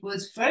business, it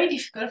was very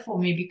difficult for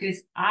me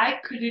because I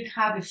couldn't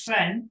have a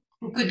friend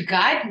who could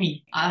guide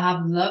me. I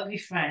have lovely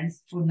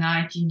friends for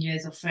 19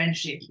 years of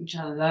friendship, which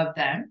I love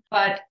them.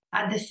 But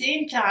at the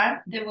same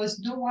time, there was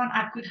no one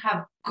I could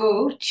have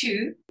go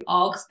to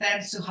ask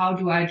them, so how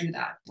do I do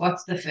that?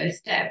 What's the first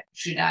step?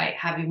 Should I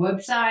have a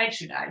website?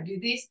 Should I do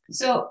this?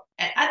 So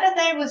at that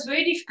time, it was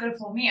very difficult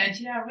for me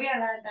until I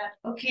realized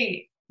that,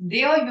 okay,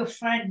 they are your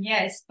friend,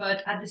 yes,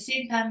 but at the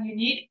same time, you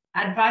need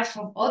advice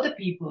from other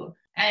people.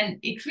 And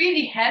it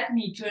really helped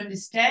me to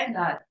understand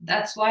that.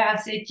 That's why I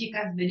say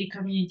Kick-Ass Buddy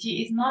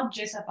community is not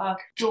just about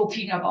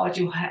talking about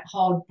your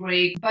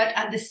heartbreak, but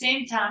at the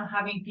same time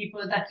having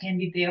people that can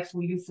be there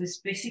for you for a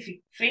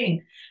specific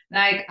thing.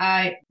 Like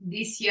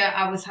this year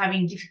I was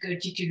having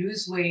difficulty to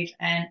lose weight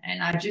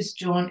and I just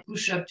joined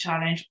push-up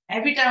challenge.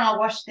 Every time I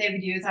watch their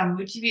videos, I'm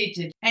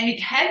motivated. And it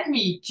helped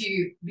me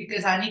to,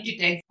 because I need to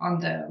text on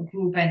the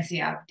group and say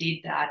I've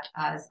did that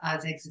as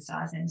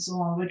exercise and so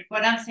on. But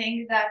what I'm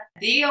saying is that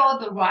they are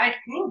the right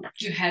group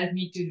to help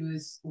me to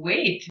lose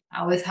weight.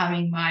 I was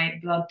having my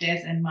blood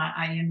test and my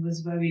iron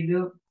was very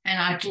low. And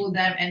I told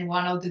them, and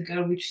one of the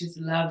girl, which is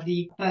a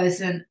lovely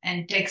person,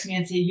 and text me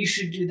and say, you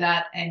should do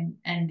that and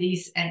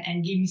this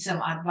and give me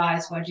some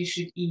advice what you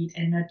should eat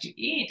and not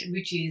to eat,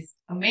 which is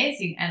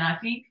amazing. And I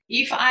think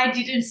if I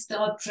didn't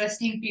start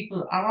trusting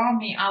people around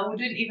me, I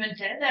wouldn't even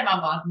tell them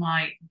about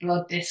my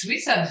blood test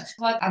results.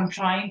 What I'm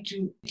trying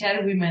to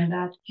tell women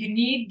that you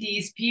need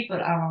these people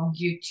around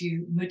you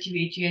to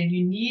motivate you, and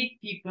you need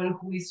people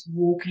who is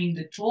walking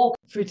the talk.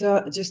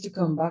 Frita, just to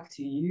come back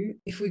to you,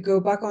 if we go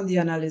back on the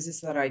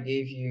analysis that I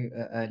gave you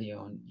early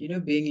on,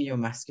 being in your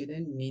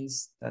masculine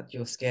means that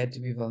you're scared to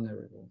be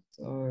vulnerable.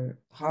 So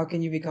how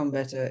can you become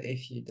better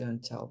if you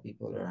don't tell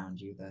people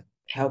around you that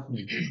help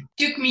me?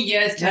 Took me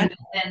years to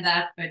understand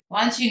that, but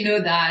once you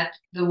know that,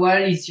 the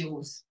world is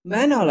yours.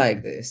 Men are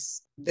like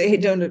this. They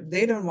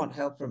don't want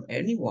help from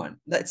anyone.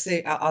 Let's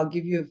say I'll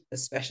give you a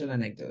special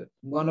anecdote.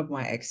 One of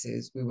my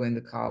exes, we were in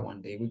the car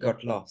one day, we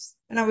got lost.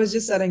 And I was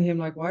just telling him,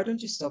 like, why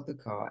don't you stop the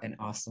car and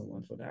ask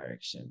someone for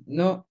direction?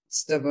 No,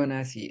 stubborn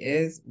as he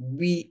is,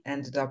 we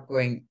ended up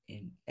going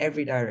in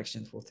every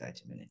direction for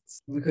 30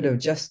 minutes. We could have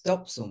just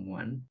stopped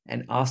someone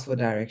and asked for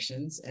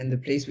directions, and the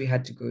place we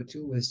had to go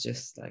to was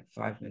just like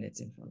 5 minutes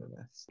in front of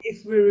us.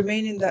 If we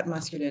remain in that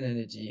masculine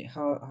energy,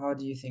 how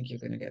do you think you're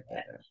going to get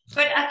better?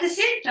 But at the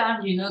same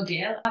time,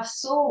 Gayle, I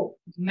saw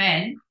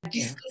men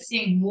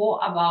discussing more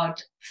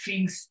about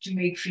things to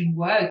make things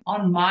work.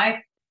 On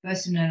my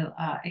personal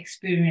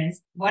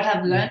experience, what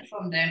I've learned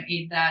from them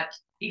is that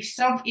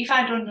if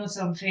I don't know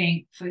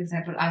something, for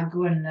example, I'll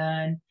go and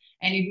learn,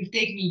 and it will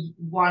take me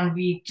 1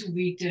 week, 2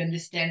 weeks to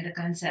understand the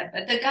concept.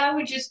 But the guy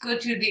would just go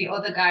to the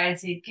other guy and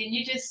say, can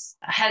you just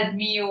help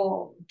me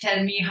or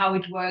tell me how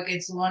it works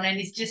and so on? And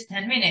it's just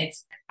 10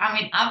 minutes. I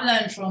mean, I've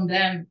learned from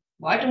them.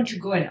 Why don't you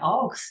go and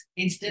ask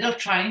instead of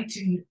trying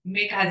to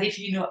make as if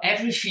you know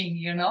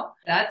everything,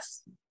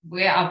 That's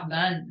where I've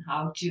learned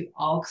how to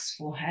ask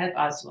for help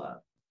as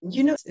well.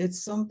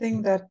 It's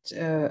something that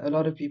a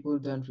lot of people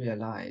don't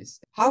realize.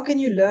 How can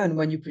you learn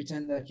when you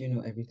pretend that you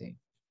know everything?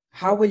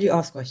 How will you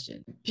ask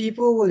questions?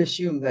 People will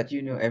assume that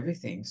you know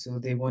everything, so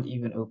they won't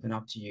even open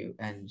up to you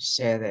and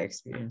share their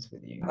experience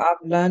with you.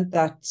 I've learned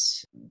that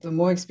the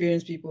more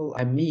experienced people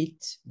I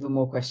meet, the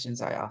more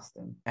questions I ask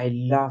them. I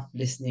love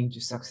listening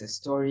to success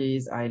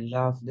stories. I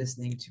love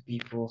listening to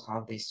people,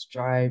 how they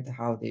strived,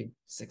 how they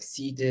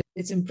succeeded.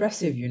 It's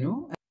impressive,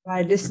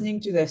 By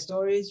listening to their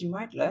stories, you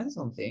might learn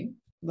something.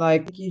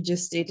 Like you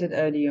just stated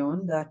early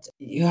on that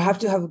you have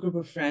to have a group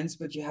of friends,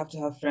 but you have to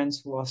have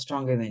friends who are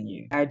stronger than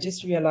you. I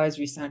just realized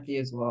recently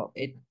as well,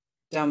 it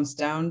comes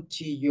down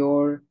to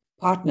your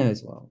partner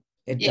as well.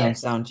 It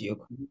comes down to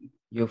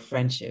your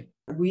friendship.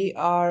 We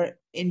are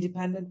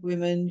independent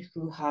women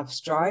who have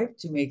strived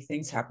to make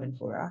things happen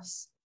for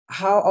us.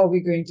 how are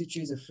we going to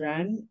choose a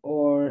friend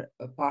or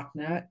a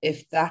partner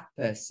if that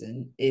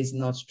person is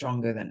not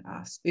stronger than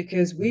us?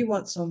 Because we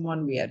want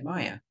someone we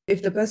admire.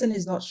 If the person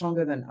is not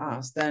stronger than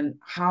us, then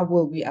how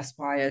will we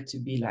aspire to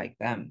be like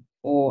them?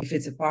 Or if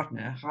it's a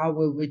partner, how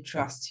will we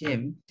trust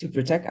him to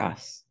protect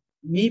us?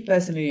 Me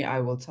personally, I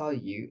will tell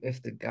you,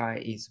 if the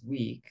guy is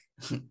weak,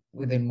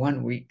 within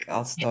 1 week,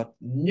 I'll start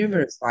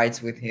numerous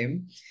fights with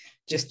him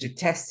just to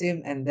test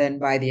him. And then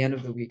by the end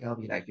of the week, I'll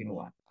be like, you know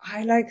what?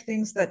 I like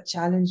things that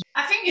challenge.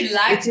 I think you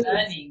like It is.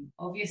 learning.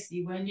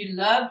 Obviously, when you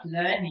love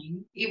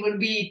learning, it will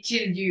be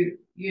till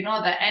you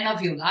know, the end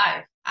of your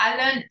life. I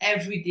learn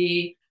every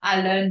day.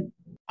 I learn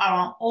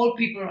around all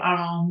people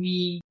around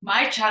me,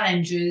 my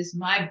challenges,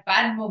 my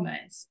bad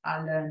moments. I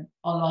learn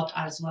a lot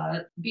as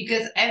well,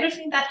 because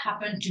everything that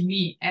happened to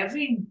me,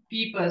 every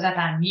people that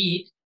I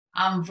meet,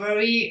 I'm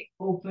very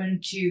open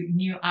to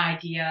new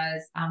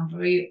ideas. I'm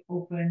very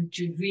open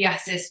to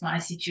reassess my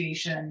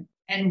situation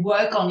and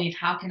work on it.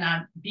 How can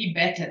I be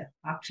better?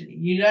 Actually,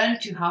 you learn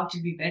to how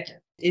to be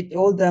better. It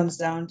all comes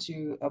down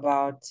to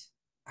about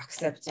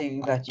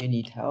accepting that you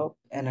need help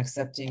and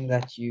accepting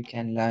that you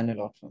can learn a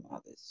lot from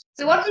others.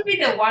 So what would be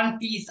the one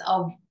piece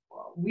of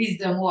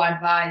wisdom or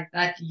advice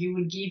that you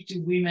would give to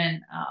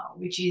women,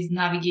 which is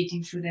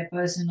navigating through their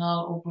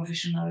personal or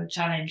professional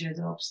challenges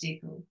or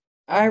obstacles?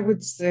 I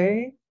would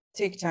say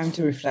take time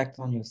to reflect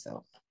on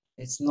yourself.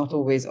 It's not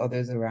always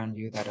others around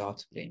you that are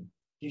to blame.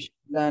 You should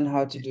learn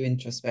how to do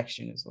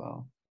introspection as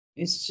well.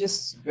 It's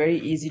just very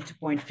easy to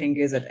point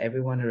fingers at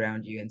everyone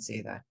around you and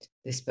say that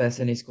this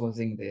person is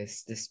causing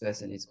this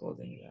person is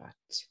causing that.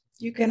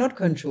 You cannot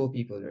control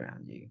people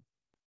around you.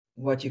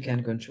 What you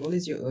can control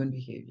is your own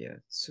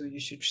behavior. So you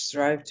should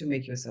strive to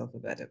make yourself a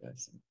better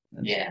person.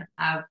 Yeah,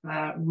 I've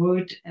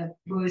wrote a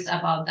post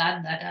about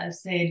that I've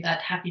said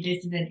that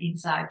happiness is an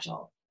inside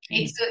job.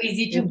 It's so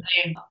easy to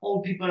blame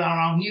all people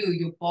around you,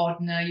 your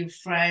partner, your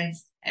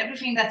friends,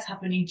 everything that's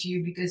happening to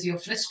you because you're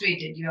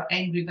frustrated, you're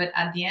angry. But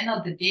at the end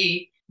of the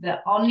day, the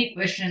only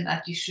question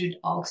that you should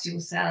ask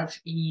yourself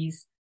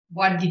is,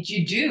 what did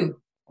you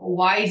do? Or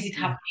why is it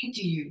happening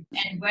to you?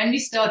 And when we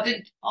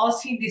started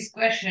asking this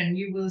question,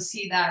 you will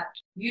see that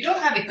you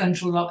don't have a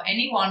control of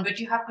anyone, but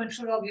you have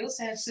control of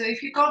yourself. So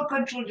if you can't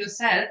control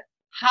yourself,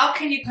 how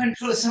can you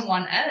control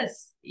someone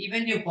else,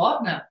 even your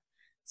partner?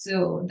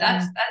 So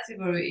that's a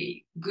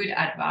very good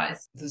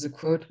advice. There's a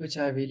quote which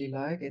I really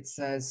like. It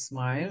says,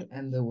 smile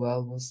and the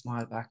world will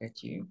smile back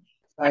at you.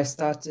 I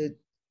started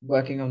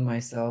working on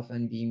myself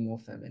and being more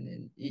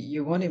feminine.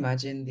 You won't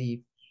imagine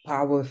the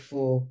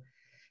powerful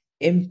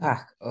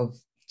impact of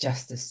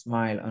just a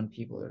smile on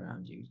people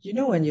around you. You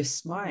know, when you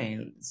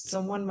smile,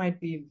 someone might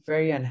be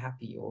very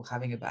unhappy or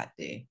having a bad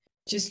day.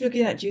 Just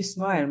looking at you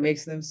smile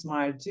makes them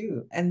smile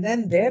too. And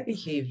then their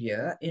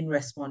behavior in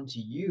response to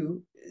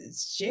you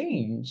is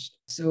changed.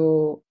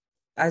 So,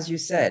 as you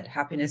said,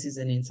 happiness is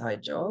an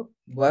inside job.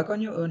 Work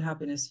on your own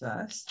happiness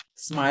first,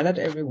 smile at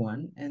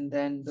everyone, and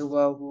then the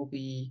world will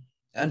be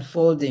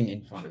unfolding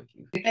in front of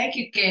you. Thank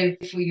you, Gayle,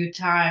 for your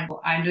time.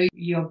 I know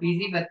you're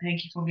busy, but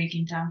thank you for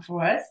making time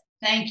for us.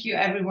 Thank you,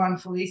 everyone,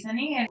 for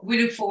listening, and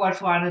we look forward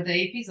for another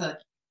episode.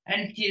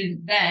 Until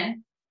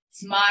then,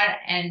 smile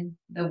and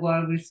the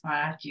world will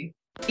smile at you.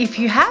 If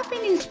you have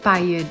been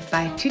inspired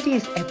by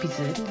today's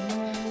episode,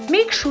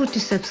 make sure to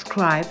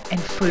subscribe and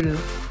follow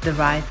The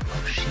Rise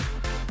of She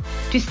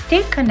to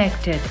stay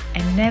connected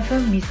and never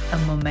miss a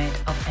moment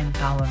of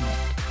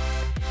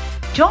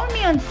empowerment. Join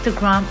me on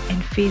Instagram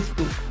and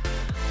Facebook,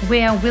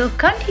 where we'll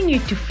continue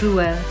to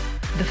fuel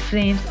the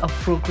flames of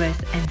progress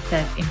and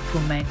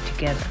self-improvement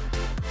together.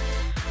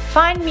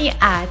 Find me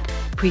at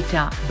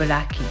Preeta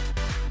Balaki.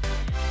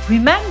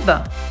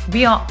 Remember,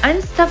 we are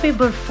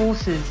unstoppable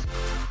forces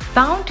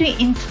bound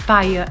to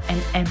inspire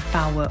and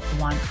empower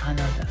one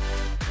another.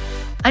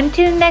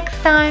 Until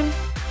next time,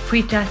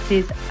 Preeta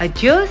says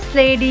adios,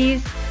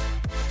 ladies.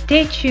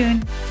 Stay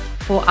tuned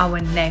for our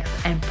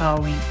next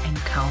empowering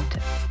encounter.